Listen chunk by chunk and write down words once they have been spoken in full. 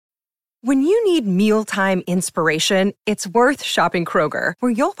When you need mealtime inspiration, it's worth shopping Kroger,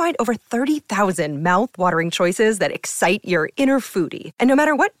 where you'll find over 30,000 mouth-watering choices that excite your inner foodie. And no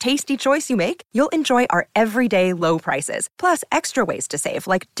matter what tasty choice you make, you'll enjoy our everyday low prices, plus extra ways to save,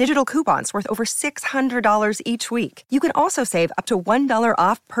 like digital coupons worth over $600 each week. You can also save up to $1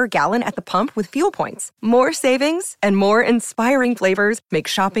 off per gallon at the pump with fuel points. More savings and more inspiring flavors make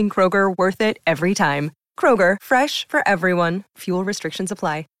shopping Kroger worth it every time. Kroger, fresh for everyone. Fuel restrictions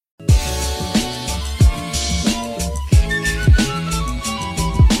apply.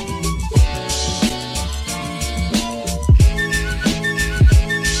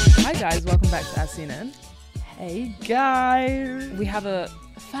 Guys, welcome back to As Seen In. Hey guys, we have a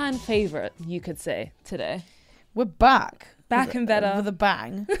fan favorite, you could say, today. We're back and better with a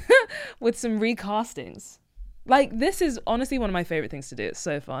bang with some recastings. Like, this is honestly one of my favorite things to do. It's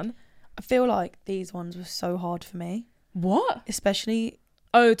so fun. I feel like these ones were so hard for me. What? Especially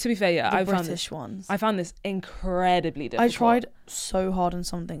to be fair, yeah, the British ones. I found this incredibly difficult. I tried so hard and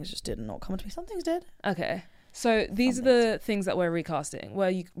some things just did not come to me. Some things did. Okay. So these are the things that we're recasting.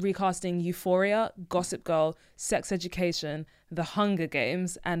 We're recasting Euphoria, Gossip Girl, Sex Education, The Hunger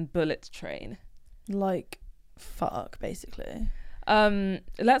Games, and Bullet Train. Like, fuck, basically.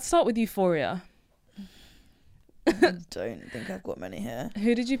 Let's start with Euphoria. I don't think I've got many here.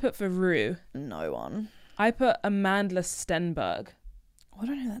 Who did you put for Rue? No one. I put Amanda Stenberg. I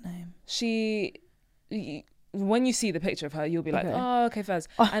don't know that name. When you see the picture of her, you'll be like, oh, okay, Fez.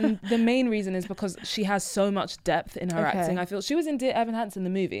 And the main reason is because she has so much depth in her acting. I feel she was in Dear Evan Hansen, the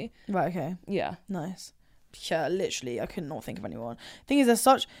movie. Right, okay. Yeah. Nice. Yeah, literally, I could not think of anyone. Thing is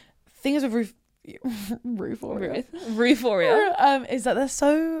with Euphoria is that they're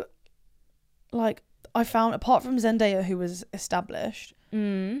so, like, I found, apart from Zendaya, who was established,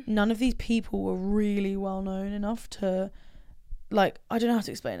 none of these people were really well known enough to, like, I don't know how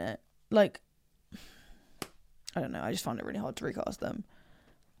to explain it. Like, I don't know. I just found it really hard to recast them.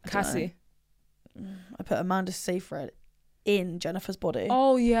 Cassie. I put Amanda Seyfried in Jennifer's body.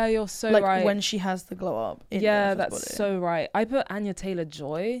 Oh yeah, you're so like, right. When she has the glow up. Yeah, that's body. So right. I put Anya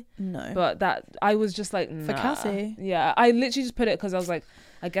Taylor-Joy. No. But that I was just like, nah. For Cassie. Yeah, I literally just put it because I was like,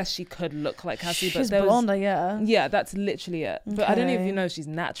 I guess she could look like Cassie. She's but blonde, yeah. Yeah, that's literally it. Okay. But I don't even know if she's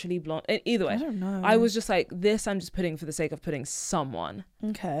naturally blonde. Either way. I don't know. I was just like, this I'm just putting for the sake of putting someone.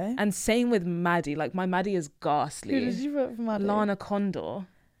 Okay. And same with Maddie. Like, my Maddie is ghastly. Who did you put for Maddie? Lana Condor.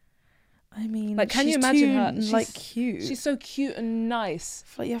 I mean, like, can you imagine her? She's like cute. She's so cute and nice. I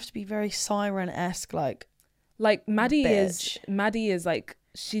feel like you have to be very Siren-esque, like Maddie bitch. is like,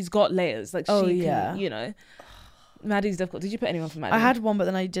 she's got layers. Like, she can, you know. Maddie's difficult. Did you put anyone for Maddie? I had one, but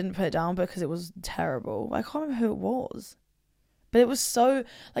then I didn't put it down because it was terrible. I can't remember who it was, but it was so,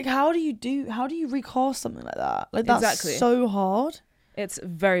 like, how do you recast something like that? Like, that's exactly. So hard. It's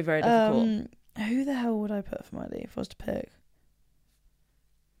very, very difficult. Who the hell would I put for Maddie if I was to pick?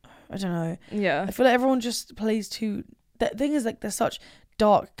 I don't know. Yeah. I feel like everyone just plays too... The thing is, like, they're such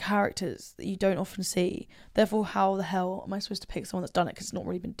dark characters that you don't often see. Therefore, how the hell am I supposed to pick someone that's done it because it's not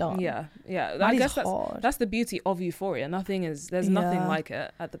really been done? Yeah. Maddie's I guess hard. that's the beauty of Euphoria. There's nothing like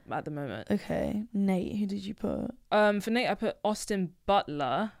it at the moment. Okay. Nate, who did you put? For Nate, I put Austin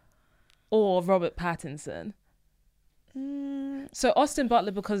Butler or Robert Pattinson. So Austin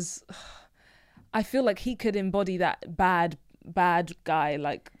Butler, because I feel like he could embody that bad guy,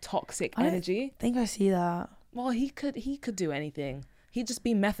 like, toxic energy. I think I see that. Well, he could do anything. He'd just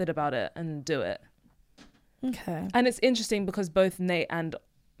be method about it and do it. Okay. And it's interesting because both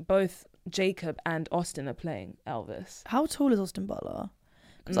Jacob and Austin are playing Elvis. How tall is Austin Butler?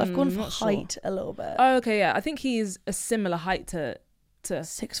 Because I've gone for height a little bit. Oh, okay, yeah. I think he's a similar height to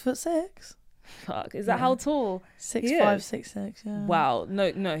 6'6". Fuck, is that how tall? 6'5", 6'6". Yeah. Wow.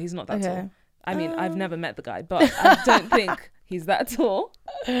 No, he's not that tall. I mean, I've never met the guy, but I don't think he's that tall.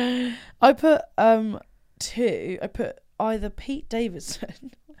 I put two. I put either Pete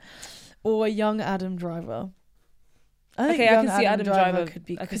Davidson or young Adam Driver. I can see Adam Driver could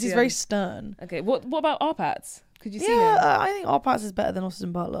be, because he's very stern. Okay, what about Arpats? Could you see him? Yeah, I think Arpats is better than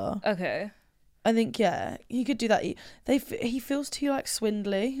Austin Butler. Okay. I think, yeah, he could do that. He feels too, like,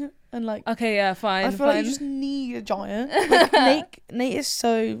 swindly and, like... Okay, yeah, fine. I feel like you just need a giant. Like, Nate is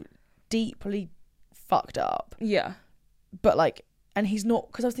so deeply fucked up. Yeah. But, like, and he's not,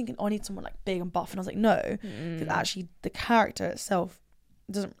 because I was thinking, I need someone, like, big and buff, and I was like, no, because actually the character itself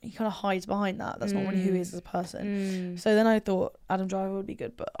he kind of hides behind that. That's not really who he is as a person. So then I thought Adam Driver would be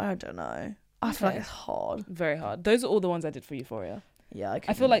good, but I don't know. I feel like it's hard. Very hard. Those are all the ones I did for Euphoria. Yeah,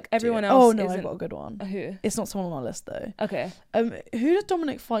 I feel like everyone else. Oh no, I've got a good one. Who? It's not someone on my list though. Okay. Who does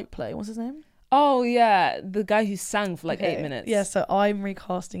Dominic Fike play? What's his name? Oh yeah, the guy who sang for like 8 minutes. Yeah, so I'm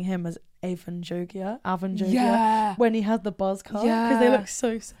recasting him as Avanjogia, when he has the buzz cut, because they look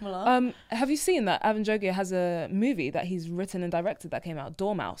so similar. Have you seen that Avanjogia has a movie that he's written and directed that came out,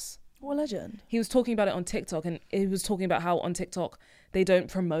 Dormouse? What legend? He was talking about it on TikTok, and he was talking about how on TikTok they don't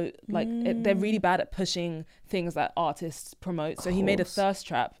promote, like they're really bad at pushing things that artists promote. So he made a thirst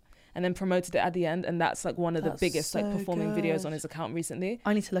trap and then promoted it at the end, and that's like one of the biggest like performing videos on his account recently.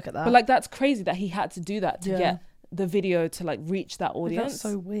 I need to look at that. But like that's crazy that he had to do that to get the video to like reach that audience. That's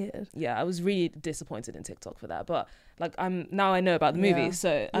so weird. Yeah, I was really disappointed in TikTok for that, but like I know about the movie,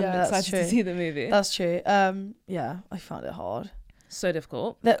 so I'm excited to see the movie. That's true. I found it hard. So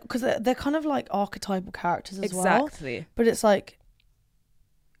difficult. Because they're kind of like archetypal characters as well. Exactly. But it's like,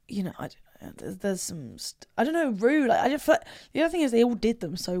 you know, I don't know. There's some, I don't know, Rue. Like I just feel like, the other thing is they all did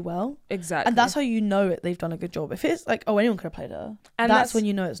them so well. Exactly. And that's how you know it. They've done a good job. If it's like, oh, anyone could have played her, and that's when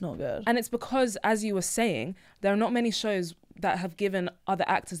you know it's not good. And it's because, as you were saying, there are not many shows that have given other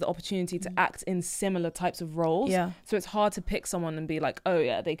actors the opportunity to act in similar types of roles. Yeah. So it's hard to pick someone and be like, oh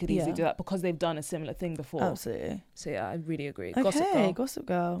yeah, they could easily do that because they've done a similar thing before. Absolutely. So yeah, I really agree. Okay, Gossip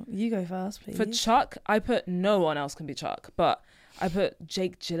Girl. You go first, please. For Chuck, I put no one else can be Chuck, but I put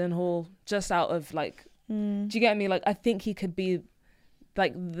Jake Gyllenhaal just out of like, do you get me? Like, I think he could be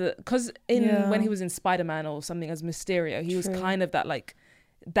like because when he was in Spider-Man or something as Mysterio, he was kind of that like,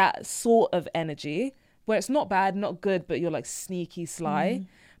 that sort of energy where it's not bad, not good, but you're like sneaky sly.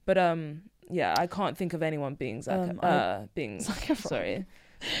 But yeah, I can't think of anyone being Zac Efron. Sorry.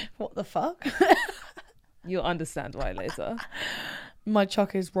 What the fuck? You'll understand why later. My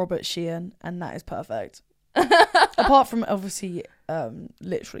Chuck is Robert Sheehan, and that is perfect. Apart from obviously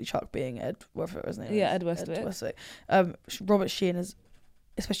literally Chuck being Ed whatever his name is. Ed Westwick. Robert Sheehan is,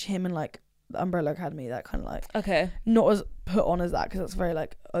 especially him in like the Umbrella Academy, that kind of like not as put on as that because that's very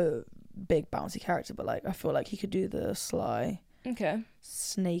like a big bouncy character, but like I feel like he could do the sly,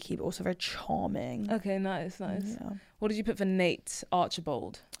 snaky, but also very charming. Nice. What did you put for Nate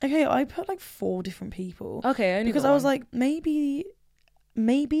Archibald? I put like 4 different people. Only because I was like maybe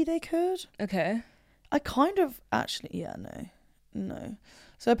they could. I kind of actually, no.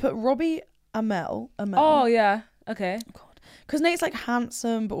 So I put Robbie Amell. Oh, yeah. Okay. God. Because Nate's like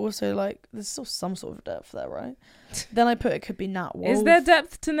handsome, but also like there's still some sort of depth there, right? Then I put it could be Nat Wolff. Is there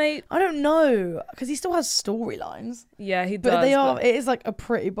depth to Nate? I don't know. Because he still has storylines. Yeah, he does. But it is like a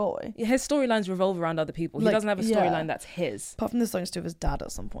pretty boy. His storylines revolve around other people. He doesn't have a storyline that's his. Apart from the something to do with his dad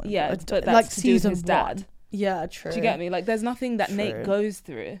at some point. Yeah, but that's like to do with his dad. Yeah, true. Do you get me? Like there's nothing that Nate goes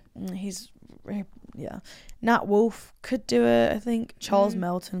through. Nat Wolff could do it, I think. Charles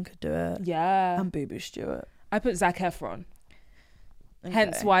Melton could do it. Yeah. And Boo Boo Stewart. I put Zac Efron.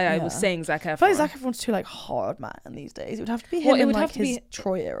 Hence why I was saying Zac Efron. I feel like Zac Efron's too like hard man these days. It would have to be him in like his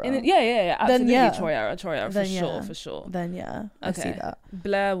Troy era. Absolutely. Then, Troy era, for sure. Then I see that.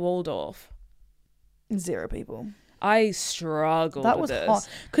 Blair Waldorf. 0 people. I struggled with this. Hard.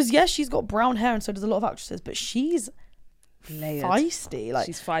 Because she's got brown hair and so does a lot of actresses, but she's layered. Feisty. Like,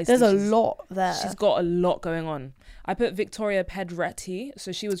 she's feisty. There's a lot there. She's got a lot going on. I put Victoria Pedretti.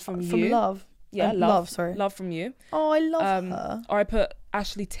 So she was from You. Love. Yeah, Love from You. Oh, I love her. Or I put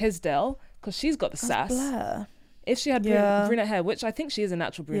Ashley Tisdale because she's got the sass. Blair. If she had brunette hair, which I think she is a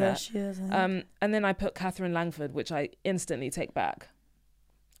natural brunette. Yeah, she is. And then I put Catherine Langford, which I instantly take back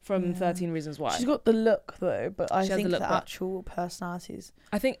from 13 Reasons Why. She's got the look though, but I think the actual personalities.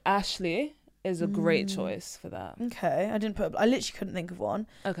 I think Ashley is a great choice for that. Okay, I literally couldn't think of one.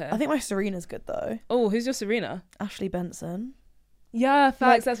 Okay. I think my Serena's good though. Oh, who's your Serena? Ashley Benson. Yeah,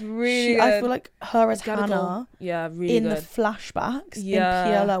 facts. That's really good. I feel like her as Hannah. Yeah, really in good. the flashbacks. Yeah.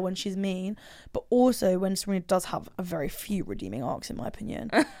 In PLR when she's mean, but also when Serena does have a very few redeeming arcs, in my opinion.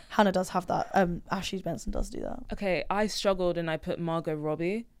 Hannah does have that. Ashley Benson does do that. Okay, I struggled and I put Margot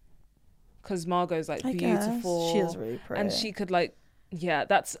Robbie because Margot's like beautiful. She is really pretty, and she could like. Yeah,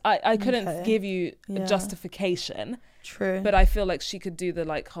 that's I couldn't give you a justification. True. But I feel like she could do the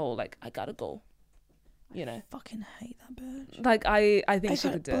like whole like I gotta go. You know. I fucking hate that bitch. Like I think she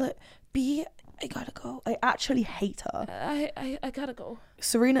could do it. I gotta go. I actually hate her. I gotta go.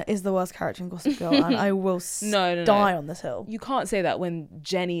 Serena is the worst character in Gossip Girl and I will die on this hill. You can't say that when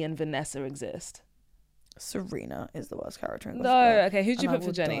Jenny and Vanessa exist. Serena is the worst character in Gossip Girl. No, okay, who'd you put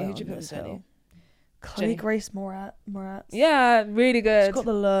for Jenny? Who'd you put for Jenny? Chloe Grace Moretz. Yeah, really good. She's got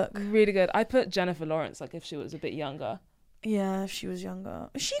the look. Really good. I put Jennifer Lawrence, like if she was a bit younger. Yeah, if she was younger.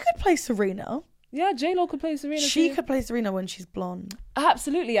 She could play Serena. Yeah, J-Lo could play Serena. She could play Serena when she's blonde.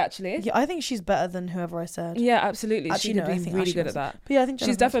 Absolutely, actually. Yeah, I think she's better than whoever I said. Yeah, absolutely. Actually, she could be really good at that. But yeah, I think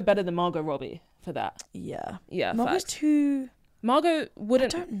she's definitely better than Margot Robbie for that. Yeah. Yeah, Margot's too... Margot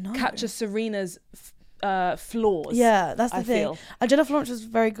wouldn't catch a Serena's flaws. Yeah, that's the thing. feel. And Jennifer Lawrence was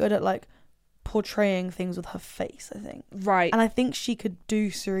very good at like portraying things with her face, I think. Right. And I think she could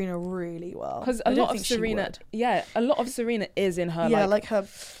do Serena really well. Because a lot of Serena is in her like her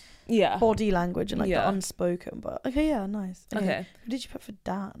body language and like the unspoken. But okay, yeah, nice. Okay. Who did you put for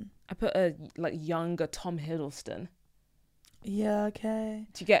Dan? I put a like younger Tom Hiddleston. Yeah, okay.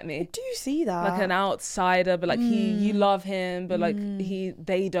 Do you get me? I do see that. Like an outsider, but like you love him, but like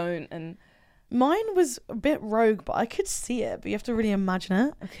they don't. And mine was a bit rogue, but I could see it. But you have to really imagine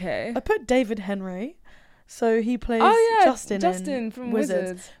it. Okay. I put David Henry, so he plays Justin from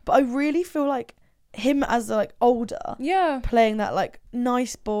Wizards. But I really feel like him as like older, playing that like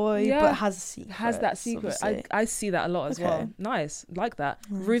nice boy, but has a secret. Has that secret. I see that a lot as well. Nice, like that.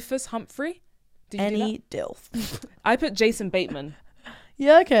 Nice. Rufus Humphrey. Any DILF. I put Jason Bateman.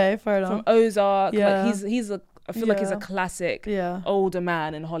 Yeah, okay, fair enough. From Ozark. Yeah. Like I feel like he's a classic older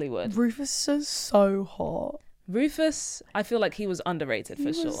man in Hollywood. Rufus is so hot. Rufus, I feel like he was underrated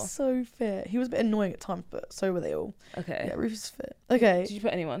for sure. He was so fit. He was a bit annoying at times, but so were they all. Okay. Yeah, Rufus is fit. Okay. Did you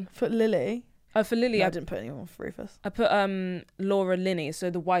put anyone? Put Lily. For Lily, no, I didn't put anyone for Rufus. I put Laura Linney, so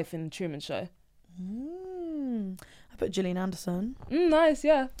the wife in Truman Show. I put Gillian Anderson. Nice,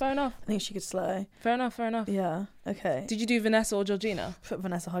 yeah, fair enough. I think she could slay. Fair enough. Yeah, okay. Did you do Vanessa or Georgina? Put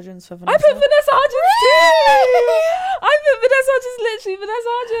Vanessa Hudgens for Vanessa. I put Vanessa Hudgens too! I put Vanessa Hudgens, literally Vanessa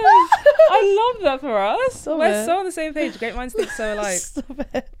Hudgens. I love that for us. We're so on the same page. Great minds think so alike. Stop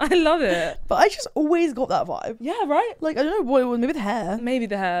it. I love it. But I just always got that vibe. Yeah, right? Like, I don't know what it was. Maybe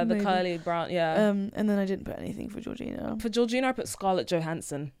the hair. The curly brown, yeah. And then I didn't put anything for Georgina. For Georgina, I put Scarlett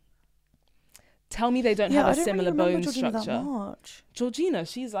Johansson. Tell me they don't have a similar bone Georgina structure. That much. Georgina,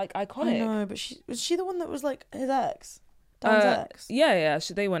 she's like iconic. I know, but was she the one that was like his ex? Dan's ex? Yeah.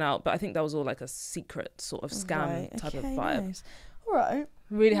 They went out, but I think that was all like a secret sort of scam type of vibe. Nice. All right.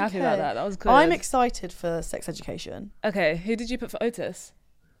 Really happy about that. That was good. I'm excited for Sex Education. Okay, who did you put for Otis?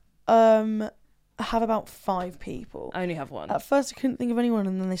 I have about 5 people. I only have one. At first, I couldn't think of anyone,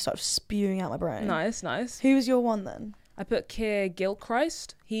 and then they started spewing out my brain. Nice. Who was your one then? I put Keir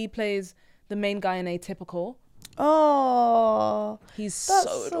Gilchrist. He plays the main guy in Atypical. Oh, he's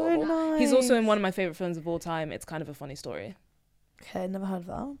so adorable. Nice. He's also in one of my favorite films of all time. It's Kind of a Funny Story. Okay, never heard of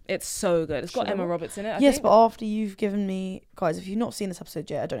that. It's so good. It's got Emma Roberts in it. I think. But after you've given me, guys, if you've not seen this episode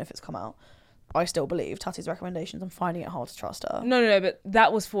yet, I don't know if it's come out. I still believe Tati's recommendations. I'm finding it hard to trust her. No, but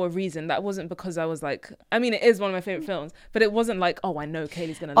that was for a reason. That wasn't because I was like, I mean, it is one of my favorite films, but it wasn't like, oh, I know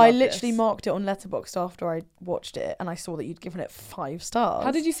Kaylee's gonna love I literally marked it on Letterboxd after I watched it, and I saw that you'd given it 5 stars.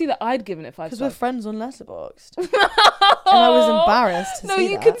 How did you see that I'd given it 5 stars? Because we're friends on Letterboxd. And I was embarrassed to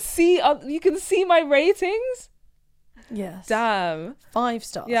see that. You can see my ratings. Yes. Damn. 5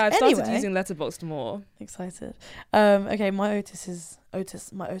 stars. Yeah, I've started using Letterboxd more. Excited. Okay, my Otis.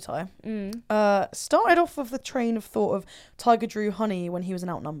 Started off with the train of thought of Tiger Drew Honey when he was an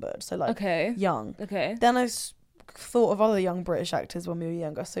outnumbered. So like young. Okay. Then I thought of other young British actors when we were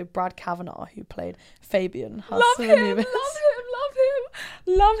younger. So Brad Kavanagh, who played Fabian. Love him.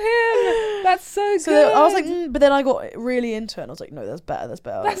 That's so good. So I was like, but then I got really into it and I was like, no, there's better. That's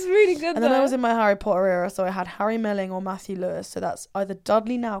really good. And then I was in my Harry Potter era, so I had Harry Melling or Matthew Lewis. So that's either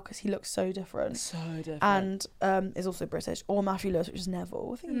Dudley now because he looks so different. And is also British, or Matthew Lewis, which is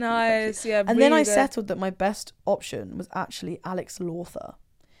Neville. I think nice, yeah. And really then I settled that my best option was actually Alex Lawther.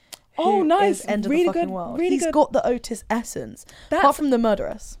 Oh, nice. End really of the fucking good. world. Really He's got the Otis essence. Apart from the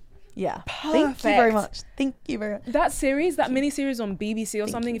murderess. Yeah. Perfect. Thank you very much. That series, that mini-series on BBC or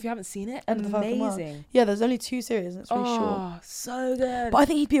something, if you haven't seen it, amazing. Yeah, there's only 2 series and it's really short. Oh, so good. But I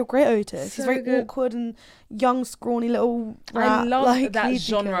think he'd be a great Otis. He's very awkward and young, scrawny little rat. I love that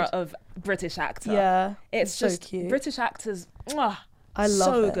genre of British actor. Yeah. It's so just cute. British actors. I love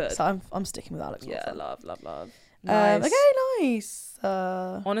so it. good. So I'm sticking with Alex. Yeah, love. Nice. Okay, nice.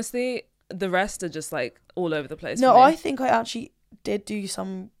 Honestly, the rest are just like all over the place. No, I think I actually did do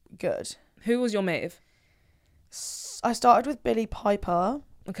some good. Who was your mate? I started with Billie Piper.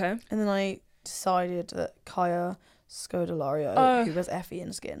 Okay. And then I decided that Kaya Scodelario, who was Effie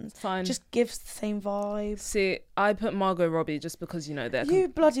in Skins, just gives the same vibe. See, I put Margot Robbie just because, you know, they're... You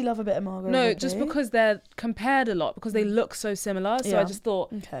bloody love a bit of Margot Robbie. No, just because they're compared a lot, because they look so similar. So I just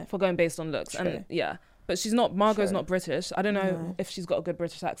thought, if we're going based on looks. True. And yeah. But she's not... Margot's not British. I don't know if she's got a good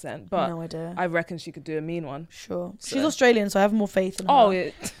British accent, but no idea. I reckon she could do a mean one. Sure. So. She's Australian, so I have more faith in her. Oh,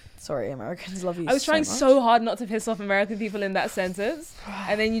 yeah. Sorry, Americans love you. I was trying so hard not to piss off American people in that sentence.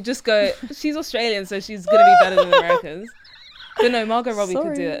 And then you just go, she's Australian, so she's going to be better than Americans. But no, Margot Robbie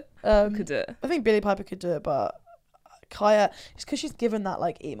could do it. I think Billie Piper could do it, but Kaya, it's because she's given that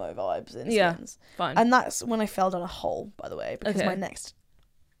like emo vibes in Skins. Fine. And that's when I fell down a hole, by the way, because my next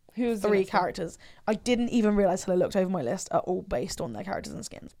Who's 3 characters. I didn't even realise till I looked over my list are all based on their characters and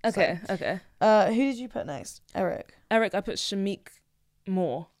skins. Okay. Who did you put next? Eric, I put Shamik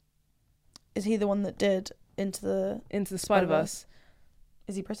Moore. Is he the one that did Into the Spider-Verse?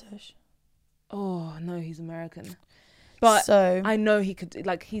 Is he British? Oh no, he's American. But so I know he could,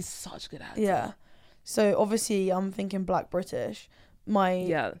 like, he's such a good actor. Yeah. So obviously I'm thinking Black British.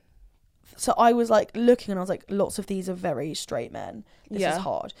 Yeah. So I was like looking and I was like, lots of these are very straight men. This is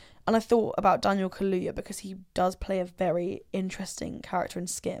hard. And I thought about Daniel Kaluuya because he does play a very interesting character in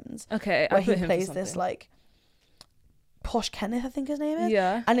Skims. Okay, where he plays this like posh Kenneth, I think his name is.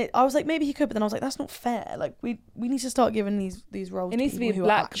 Yeah. And I was like, maybe he could, but then I was like, that's not fair. Like we need to start giving these roles. It needs to be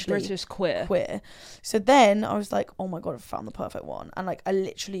Black British queer. So then I was like, oh my god, I found the perfect one. And like I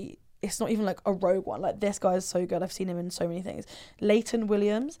literally, it's not even like a rogue one. Like this guy is so good. I've seen him in so many things. Leighton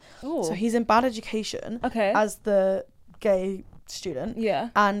Williams. Ooh. So he's in Bad Education. Okay. As the gay student. Yeah.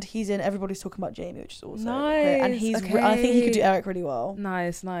 And he's in Everybody's Talking About Jamie, which is also nice. great. And he's I think he could do Eric really well.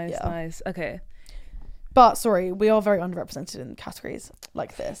 Nice. Okay. But sorry, we are very underrepresented in categories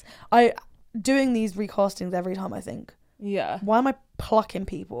like this. Doing these recastings every time, I think. Yeah. Why am I plucking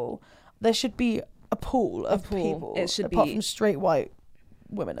people? There should be a pool of people. It should apart be from straight white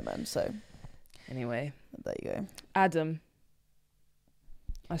women and men. So anyway, there you go. Adam.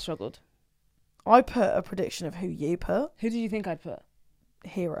 I struggled. I put a prediction of who you put. Who did you think I'd put?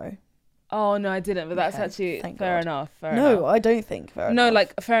 Hero. Oh no, I didn't. But that's actually fair enough. No, I don't think fair enough. No,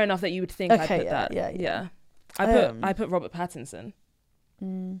 like fair enough that you would think I'd put that. Yeah. I put Robert Pattinson.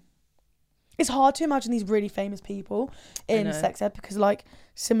 It's hard to imagine these really famous people in sex ed because, like,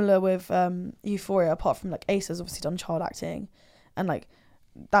 similar with Euphoria, apart from like Asa's obviously done child acting, and like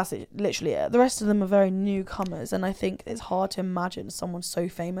that's it, literally it. The rest of them are very newcomers, and I think it's hard to imagine someone so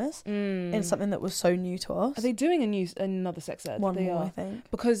famous in something that was so new to us. Are they doing another sex ed? One more, I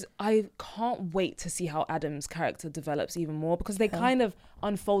think. Because I can't wait to see how Adam's character develops even more, because they kind of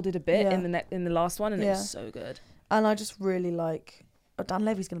unfolded a bit in the last one, and it was so good. And I just really like. Oh, Dan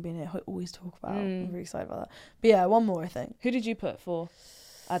Levy's going to be in it. I always talk about. I'm really excited about that. But yeah, one more, I think. Who did you put for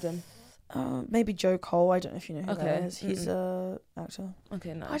Adam? Maybe Joe Cole. I don't know if you know who that is. He's a actor.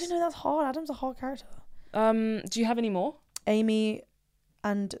 Okay, nice. I don't know. That's hard. Adam's a hard character. Do you have any more? Amy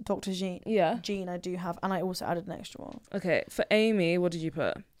and Dr. Jean. Yeah. Jean, I do have, and I also added an extra one. Okay, for Amy, what did you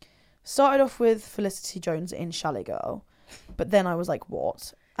put? Started off with Felicity Jones in Chalet Girl, but then I was like,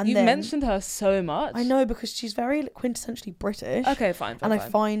 what? And you mentioned her so much. I know, because she's very quintessentially British. Okay, fine. I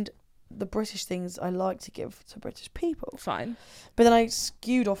find the British things I like to give to British people. Fine. But then I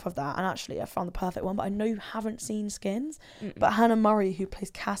skewed off of that, and actually I found the perfect one. But I know you haven't seen Skins. But Hannah Murray, who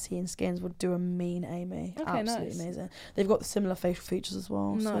plays Cassie in Skins, would do a mean Amy. Okay, absolutely amazing. They've got the similar facial features as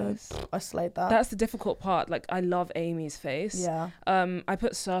well. Nice. So I slayed that. That's the difficult part. Like, I love Amy's face. Yeah. I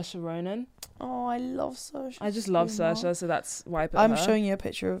put Saoirse Ronan. Oh, I love Saoirse. I just love Saoirse, so that's why I put her. I'm showing you a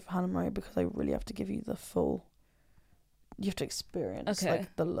picture of Hannah Murray because I really have to give you the full. You have to experience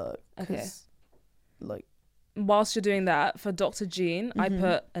like the look. Okay. Like, whilst you're doing that, for Dr. Jean, I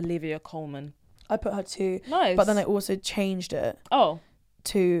put Olivia Colman. I put her too. Nice. But then I also changed it. Oh.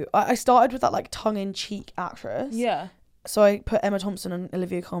 To I started with that like tongue-in-cheek actress. Yeah. So I put Emma Thompson and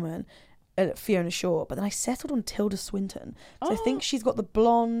Olivia Colman, Fiona Shaw, but then I settled on Tilda Swinton. So I think she's got the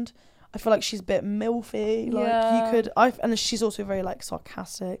blonde. I feel like she's a bit milfy. Like you could, and she's also very like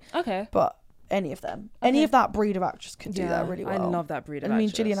sarcastic. Okay. But any of them, any of that breed of actress could do that really well. I love that breed of actress. I mean,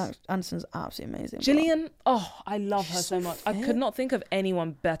 Gillian Anderson's absolutely amazing. Gillian, I love her so much. I could not think of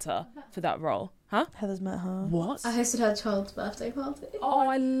anyone better for that role. Huh? Heather's met her. What? I hosted her child's birthday party. Oh,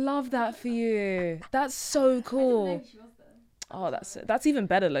 I love that for you. That's so cool. I didn't know she was there. Oh, that's even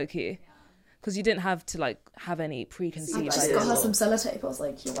better, low-key. Because you didn't have to like have any preconceived ideas. I just got her some sellotape. I was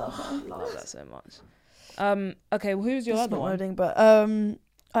like, you're welcome. I love that so much. Okay, well, who's your other one? Loading, but I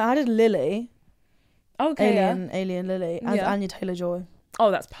added Lily. Okay, Alien Lily, and Anya Taylor-Joy. Oh,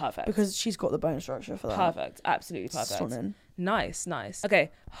 that's perfect. Because she's got the bone structure for that. Perfect, absolutely perfect. Stunning. Nice.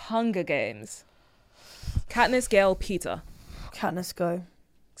 Okay, Hunger Games. Katniss, Gale, Peter. Katniss, go.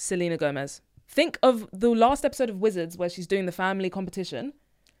 Selena Gomez. Think of the last episode of Wizards where she's doing the family competition.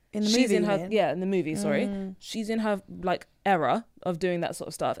 In the movie, in the movie, sorry. She's in her like era of doing that sort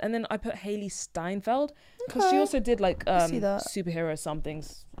of stuff. And then I put Haley Steinfeld because she also did like superhero some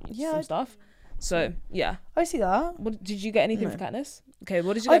stuff. So yeah, I see that. What, did you get anything for Katniss? Okay,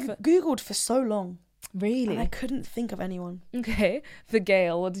 what did you get? I've googled for so long. Really? And I couldn't think of anyone. Okay, for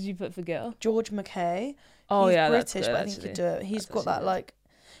Gale, what did you put for Gale? George McKay. Oh, he's yeah, British, that's good, but I think he could do it. He's got that good. like.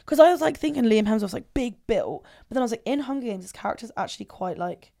 Because I was like thinking Liam Hemsworth's like big built, but then I was like, in Hunger Games, his character's actually quite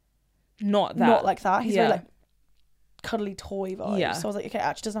like not like that. He's very like cuddly toy vibe. Yeah. So I was like, okay, it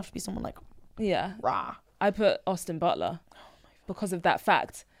actually doesn't have to be someone like Yeah. rah. I put Austin Butler because of that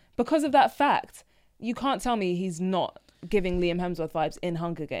fact. Because of that fact, you can't tell me he's not giving Liam Hemsworth vibes in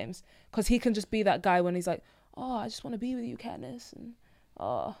Hunger Games, because he can just be that guy when he's like, oh, I just want to be with you, Katniss, and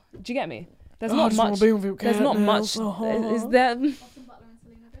do you get me? There's not much. There's not much. Is there?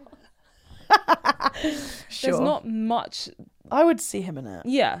 There's not much. I would see him in it.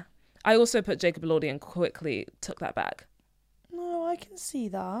 Yeah. I also put Jacob Elordi and quickly took that back. No, I can see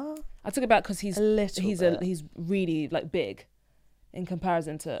that. I took it back because he's really like big in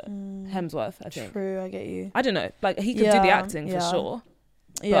comparison to Hemsworth, I think. True, I get you. I don't know. Like, he could do the acting for sure.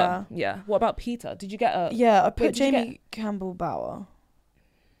 Yeah. But, yeah. What about Peter? Did you get a... Yeah, I put Jamie Campbell Bower.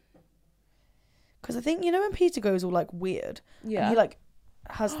 Because I think, you know when Peter goes all, like, weird? Yeah. And he, like,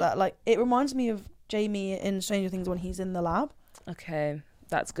 has that, like... It reminds me of Jamie in Stranger Things when he's in the lab. Okay,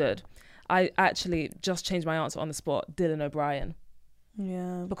 that's good. I actually just changed my answer on the spot. Dylan O'Brien.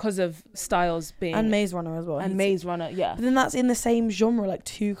 Yeah. Because of Styles being... And Maze Runner as well. And Maze Runner, yeah. But then that's in the same genre, like,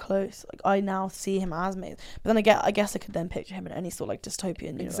 too close. Like, I now see him as Maze. But then I guess I could then picture him in any sort of, like,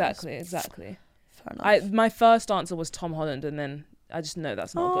 dystopian universe. Exactly. Fair enough. My first answer was Tom Holland, and then I just know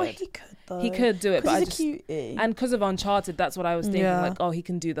that's not good. He could, though. He could do it, but he's a cutie. And because of Uncharted, that's what I was thinking. Like, oh, he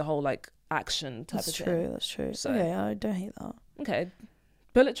can do the whole, like, action type of thing. That's true. So, okay, I don't hate that. Okay.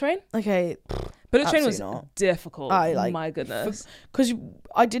 Bullet Train? Okay. Bullet Train was difficult. My goodness. Because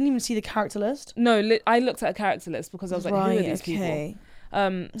I didn't even see the character list. No, I looked at a character list because I was like, who are these people?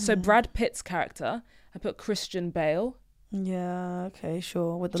 So Brad Pitt's character, I put Christian Bale. Yeah, okay,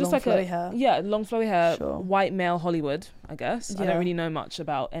 sure. With the just long like flowy hair. Yeah, long flowy hair. Sure. White male Hollywood, I guess. I don't really know much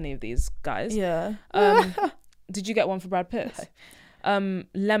about any of these guys. Yeah. Did you get one for Brad Pitt? No.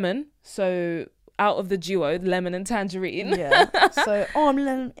 Lemon. So out of the duo, Lemon and Tangerine. Yeah. So I'm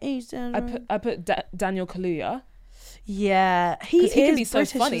Lemon, he's Tangerine. I put Daniel Kaluuya. Yeah, he can be so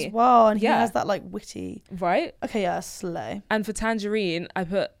British funny as well, and he has that like witty. Right. Okay, yeah, slay. And for Tangerine, I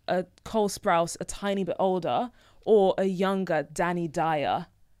put a Cole Sprouse, a tiny bit older, or a younger Danny Dyer.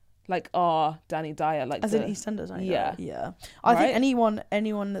 Like, Danny Dyer, like as in EastEnders. Yeah. Yeah. I think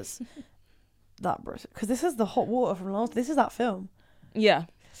anyone that's that British, because this is the hot water from last. This is that film. Yeah.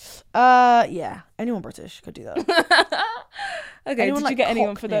 Yeah. Anyone British could do that. Okay. Anyone, did you get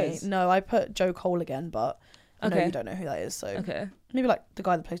anyone for those? No, I put Joe Cole again, but I know Okay. you don't know who that is. So Okay. maybe like the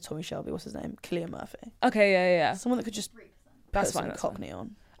guy that plays Tommy Shelby. What's his name? Cillian Murphy. Okay. Yeah. Someone that could just That's put fine. some Cockney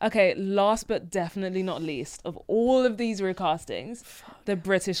on. Okay. Last but definitely not least of all of these recastings, the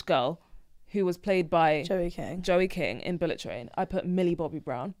British girl who was played by Joey King in Bullet Train. I put Millie Bobby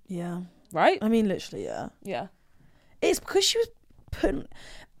Brown. Yeah. Right. I mean, literally, yeah. Yeah. It's because she was putting.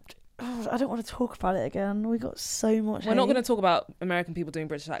 Oh, I don't want to talk about it again. We got so much. We're not going to talk about American people doing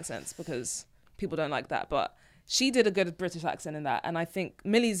British accents because people don't like that. But she did a good British accent in that, and I think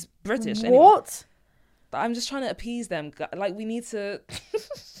Millie's British. Anyway. What? But I'm just trying to appease them. Like, we need to.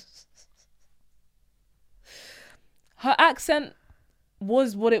 Her accent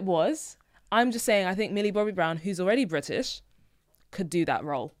was what it was. I'm just saying, I think Millie Bobby Brown, who's already British, could do that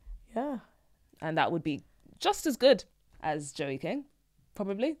role. Yeah. And that would be just as good as Joey King,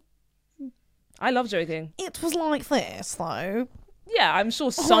 probably. I love Joey King. It was like this, though. Yeah, I'm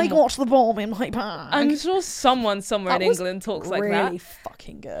sure I got the bomb in my bag. I'm sure someone somewhere in England talks like that. Really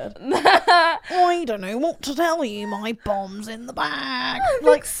fucking good. I don't know what to tell you. My bomb's in the bag.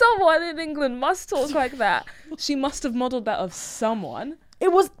 Like, someone in England must talk like that. She must have modelled that of someone.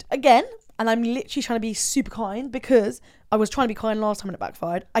 It was, again, and I'm literally trying to be super kind because I was trying to be kind last time and it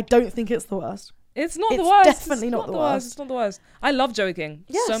backfired. I don't think it's the worst. It's not the worst. Definitely not the worst. It's not the worst. I love Joey King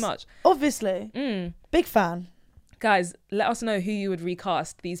so much. Obviously. Big fan. Guys, let us know who you would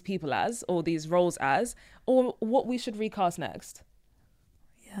recast these people as, or these roles as, or what we should recast next.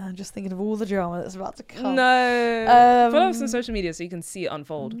 Yeah, I'm just thinking of all the drama that's about to come. No. Follow us on social media so you can see it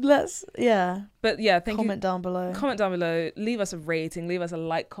unfold. But yeah, comment down below. Comment down below. Leave us a rating. Leave us a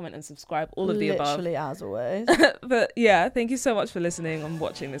like, comment, and subscribe. All of the above. Literally, as always. But yeah, thank you so much for listening and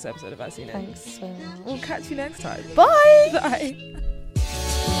watching this episode of I've Seen It. Thanks so much. We'll catch you next time. Bye. Bye.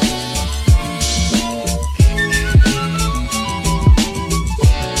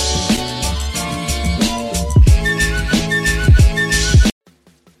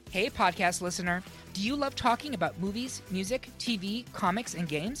 Hey, podcast listener. Do you love talking about movies, music, TV, comics, and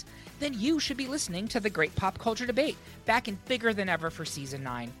games? Then you should be listening to The Great Pop Culture Debate, back and bigger than ever for Season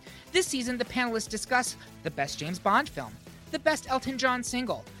 9. This season, the panelists discuss the best James Bond film, the best Elton John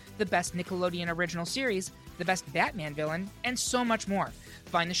single, the best Nickelodeon original series, the best Batman villain, and so much more.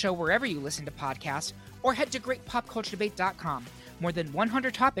 Find the show wherever you listen to podcasts, or head to greatpopculturedebate.com. More than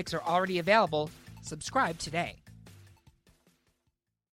 100 topics are already available. Subscribe today.